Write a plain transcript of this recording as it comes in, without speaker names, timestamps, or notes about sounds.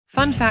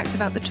Fun facts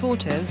about the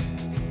tortoise.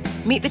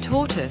 Meet the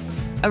tortoise,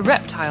 a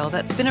reptile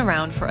that's been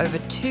around for over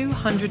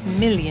 200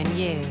 million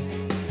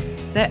years.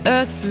 They're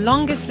Earth's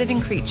longest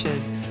living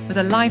creatures with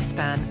a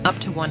lifespan up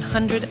to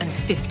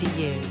 150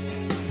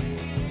 years.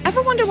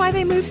 Ever wonder why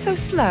they move so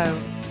slow?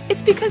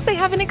 It's because they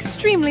have an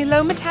extremely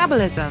low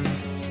metabolism.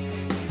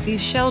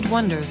 These shelled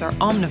wonders are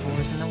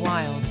omnivores in the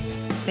wild.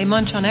 They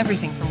munch on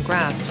everything from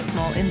grass to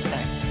small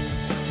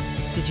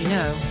insects. Did you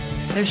know?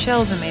 Their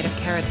shells are made of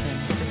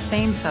keratin, the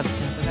same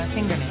substance as our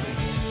fingernails.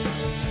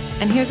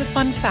 And here's a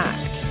fun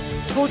fact.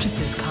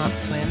 Tortoises can't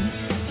swim.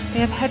 They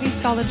have heavy,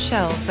 solid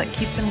shells that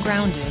keep them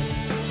grounded.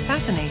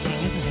 Fascinating,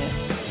 isn't it?